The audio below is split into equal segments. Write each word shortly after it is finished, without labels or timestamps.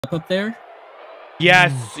up there?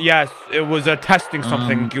 Yes, yes. It was testing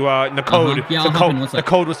something. The code. Yeah, the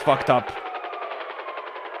code was fucked up.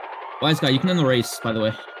 Wise guy, you can end the race, by the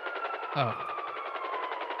way. Oh.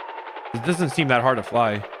 It doesn't seem that hard to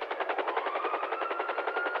fly.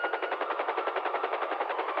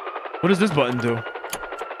 What does this button do?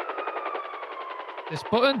 This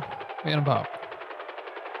button? What about?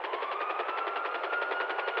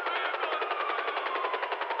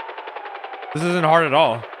 This isn't hard at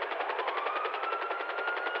all.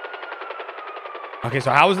 Okay,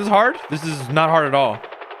 so how is this hard? This is not hard at all.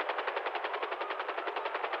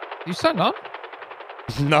 You signed on?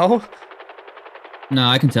 No. No,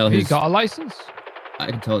 I can tell He got a license.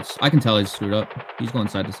 I can tell he's screwed up. He's going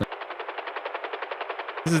side to side.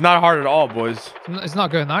 This is not hard at all, boys. It's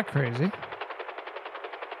not going that crazy.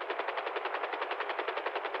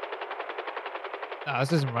 Nah,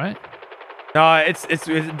 this isn't right. No,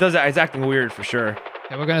 it's acting weird for sure.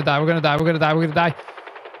 Yeah, we're gonna die. We're gonna die. We're gonna die. We're gonna die.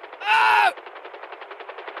 Ah!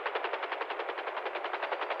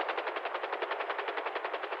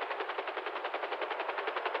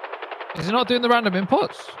 Is it not doing the random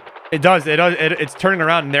inputs? It does. It's turning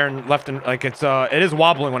around and there and left and like it is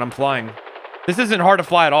wobbling when I'm flying. This isn't hard to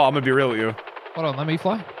fly at all. I'm gonna be real with you. Hold on, let me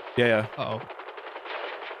fly. Yeah. Uh-oh.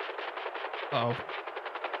 Uh-oh.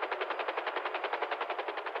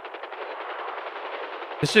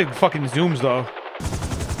 This shit fucking zooms though.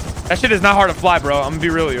 That shit is not hard to fly, bro. I'm gonna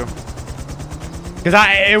be real with you. Cause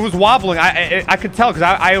it was wobbling. I could tell because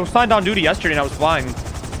I was signed on duty yesterday and I was flying.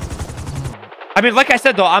 I mean, like I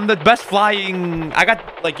said though, I'm the best flying. I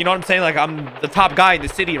got like, you know what I'm saying? Like I'm the top guy in the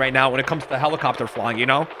city right now when it comes to helicopter flying, you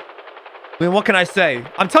know? I mean, what can I say?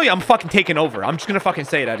 I'm telling you, I'm fucking taking over. I'm just gonna fucking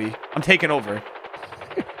say it, Eddie. I'm taking over.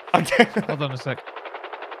 Hold on a sec.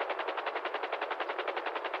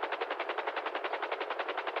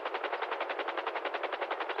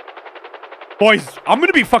 Boys, I'm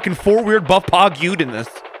gonna be fucking 4 weird buff pog you'd in this.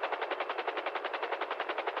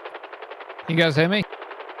 You guys hear me?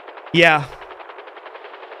 Yeah.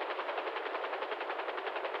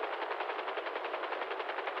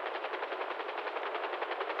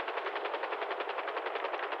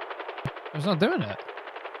 It's not doing it.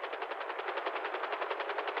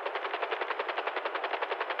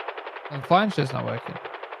 And the flying shit's not working.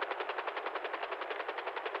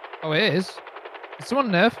 Oh, it is. Did someone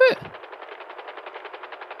nerf it?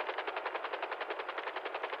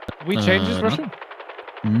 Did we change this, Russian?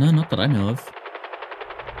 No, not that I know of.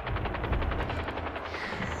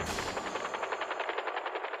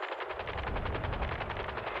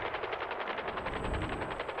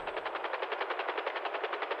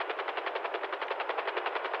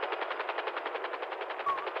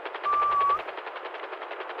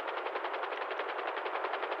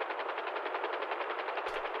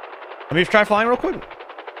 Let me try flying real quick.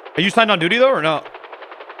 Are you signed on duty though or no?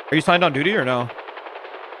 Are you signed on duty or no?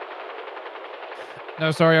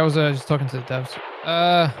 No, sorry, I was just talking to the devs.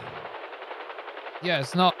 Yeah,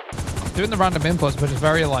 it's not doing the random inputs, but it's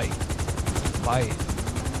very like light.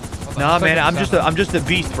 Nah, man, I'm just a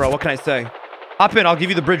beast, bro. What can I say? Hop in, I'll give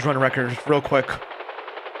you the bridge run record real quick.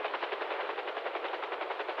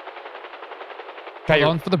 Hold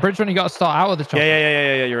on, for the bridge run, you got to start out with the chopper.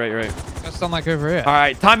 Yeah. You're right. You got to stand like over here. All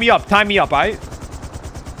right, time me up, all right?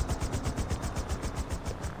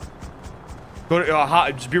 Go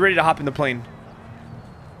to, just be ready to hop in the plane.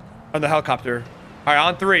 On the helicopter. All right,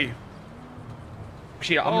 on 3.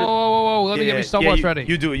 Actually, I'm gonna... Whoa. Let me get my stopwatch ready.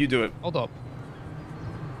 You do it. Hold up.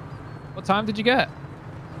 What time did you get?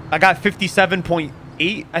 I got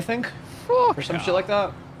 57.8, I think. Fuck or some shit like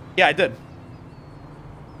that. Yeah, I did.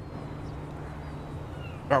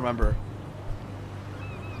 I don't remember.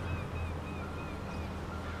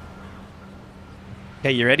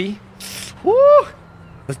 Okay, you ready? Woo!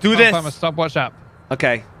 Let's do this. Find my stopwatch app.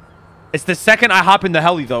 Okay. It's the second I hop in the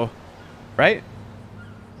heli, though. Right?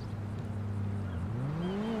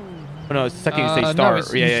 Oh, no, it's the second you say start.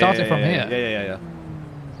 No, you start it from here. Yeah.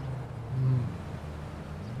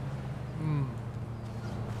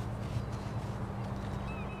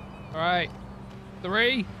 All right.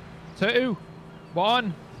 3, 2,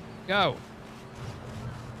 1, go.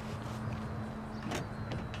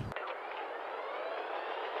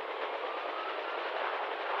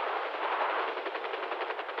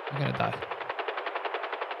 I'm gonna die.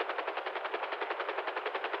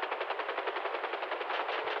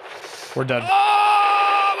 We're dead.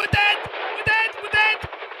 Oh, we're dead.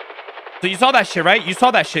 So you saw that shit, right? You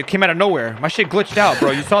saw that shit. Came out of nowhere. My shit glitched out,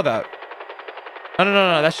 bro. You saw that.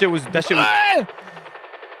 No. That shit was...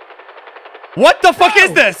 What the fuck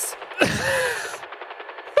is this?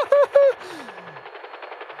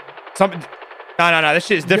 No. This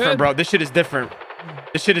shit is different, Good. bro. This shit is different.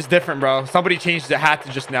 This shit is different, bro. Somebody changed the hat to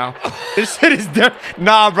just now. This shit is different.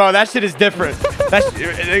 Nah, bro. That shit is different. Let's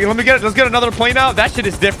get another plane out. That shit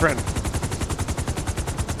is different.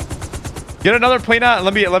 Get another plane out. And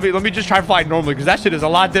let me just try flying normally because that shit is a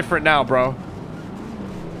lot different now, bro.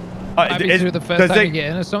 Maybe the first time you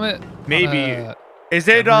get in or something. Maybe. Is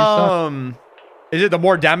it the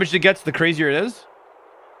more damage it gets, the crazier it is?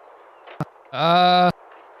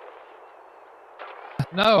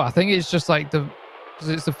 No, I think it's just like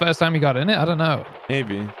it's the first time you got in it. I don't know.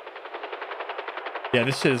 Maybe. Yeah,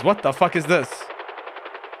 this shit is, what the fuck is this?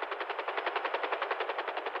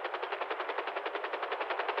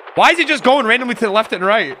 Why is he just going randomly to the left and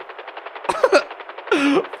right?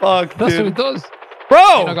 Fuck, That's dude. what it does. Bro!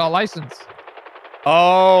 I got a license.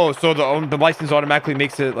 Oh, so the license automatically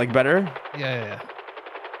makes it like better? Yeah.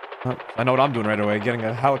 Oh, I know what I'm doing right away, getting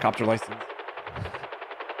a helicopter license.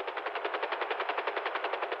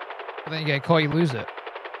 Then you get caught, you lose it.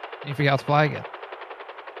 You forget how to fly again.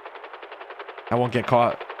 I won't get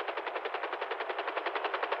caught.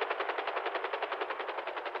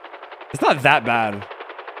 It's not that bad.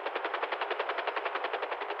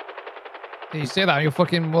 You say that,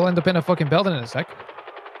 we'll end up in a fucking building in a sec.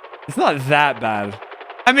 It's not that bad.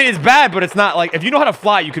 I mean, it's bad, but it's not like, if you know how to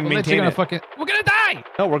fly, you can maintain it. We're gonna die!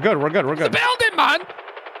 No, we're good. It's a building, man!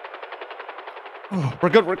 We're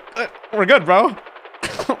good. We're good, bro.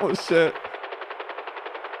 Oh shit.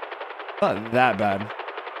 Not that bad.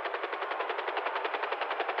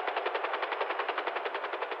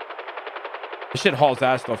 This shit hauls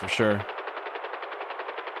ass though for sure.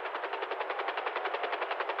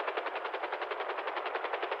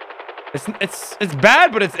 It's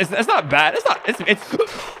bad, but it's not bad. It's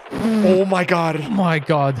oh my god. Oh my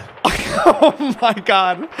god. Oh my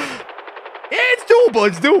god. It's doable.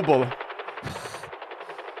 It's doable.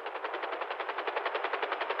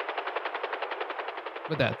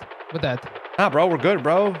 With that. Nah, bro, we're good,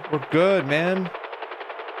 bro. We're good, man.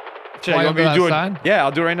 Shit, you want me to do it? Yeah,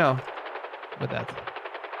 I'll do it right now. With that.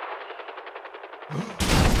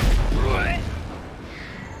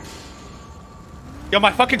 Yo,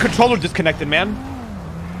 my fucking controller disconnected, man.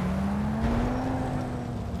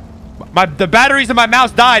 The batteries in my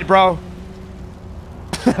mouse died, bro.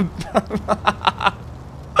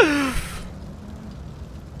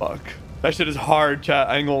 Fuck. That shit is hard, chat.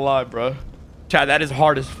 I ain't gonna lie, bro. Chat, that is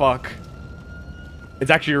hard as fuck. It's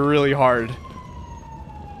actually really hard.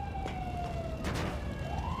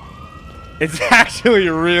 It's actually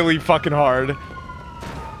really fucking hard.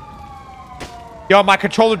 Yo, my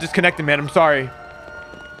controller disconnected, man. I'm sorry.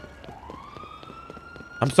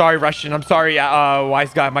 I'm sorry, Russian. I'm sorry,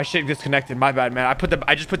 wise guy. My shit disconnected. My bad, man.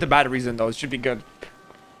 I just put the batteries in though. It should be good.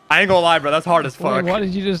 I ain't gonna lie, bro. That's hard as fuck. What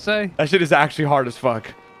did you just say? That shit is actually hard as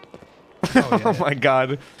fuck. Oh, yeah, Oh my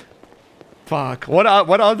god. Fuck. What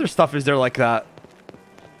other stuff is there like that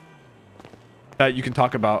you can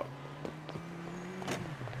talk about?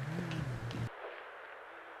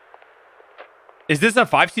 Is this a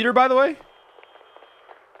 5-seater, by the way?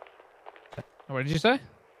 What did you say?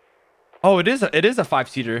 Oh, it is a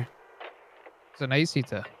 5-seater. It's an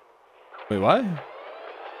 8-seater. Wait, what?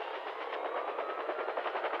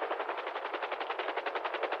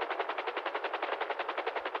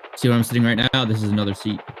 See where I'm sitting right now? This is another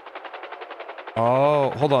seat.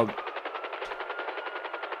 Oh, hold up.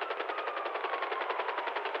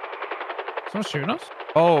 Someone shooting us?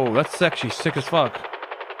 Oh, that's actually sick as fuck.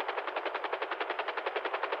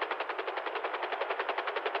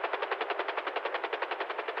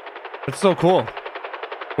 That's so cool.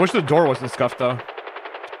 Wish the door wasn't scuffed though.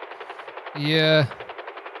 Yeah.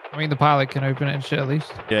 I mean, the pilot can open it and shit at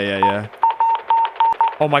least. Yeah.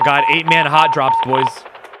 Oh my god, 8-man hot drops, boys.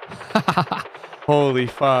 Holy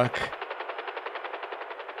fuck.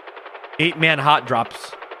 8-man hot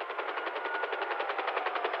drops.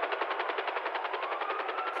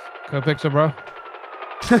 Go Pixel, bro.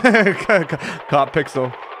 Cop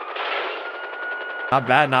Pixel. Not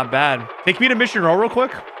bad, not bad. Take me to Mission Row real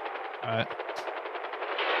quick. Alright.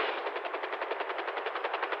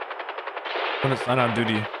 I'm gonna sign on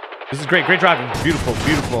duty. This is great. Great driving. Beautiful.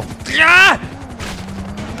 Beautiful. Yeah!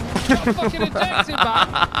 Got fucking ejected,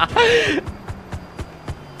 man.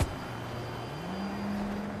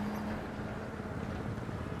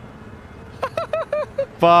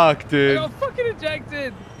 Fuck, I dude. got fucking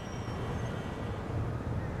ejected.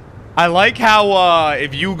 I like how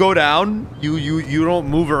if you go down, you don't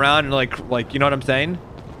move around and like you know what I'm saying?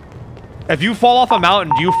 If you fall off a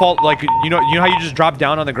mountain, do you fall like you know how you just drop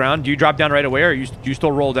down on the ground? Do you drop down right away or do you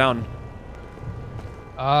still roll down?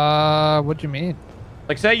 What do you mean?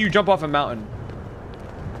 Like say you jump off a mountain.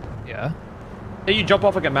 Yeah. Say you jump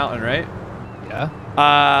off like a mountain, right? Yeah.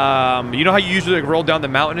 You know how you usually like roll down the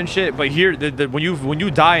mountain and shit, but here, when you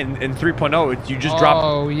die in 3.0, you just drop.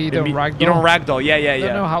 Oh, you don't ragdoll. You don't ragdoll. Yeah, yeah, I yeah.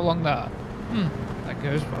 don't know how long that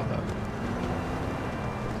goes for though.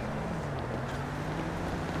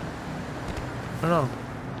 I don't know.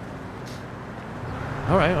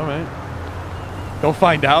 All right, all right. Go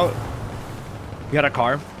find out. You got a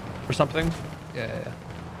car or something? Yeah, yeah.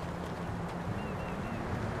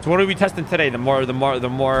 So what are we testing today? The more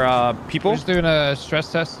people? We're just doing a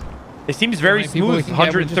stress test. It seems very smooth.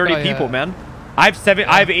 130 people, man. I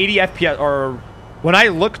have 80 FPS. Or when I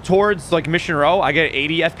look towards like Mission Row, I get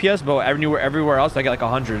 80 FPS, but everywhere else I get like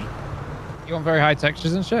 100. You want very high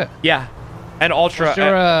textures and shit? Yeah, and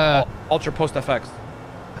ultra ultra post FX.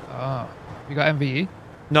 Oh, you got MVE?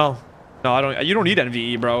 No, I don't. You don't need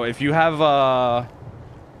NVE, bro. If you have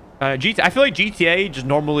GTA, I feel like GTA just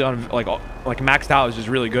normally on like maxed out is just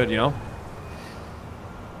really good, you know.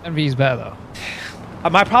 MVE's better though.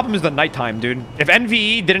 My problem is the nighttime, dude. If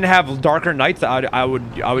NVE didn't have darker nights, I would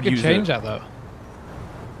you use change it. that though.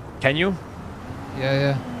 Can you? Yeah,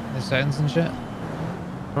 yeah. The settings and shit.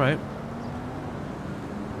 All right.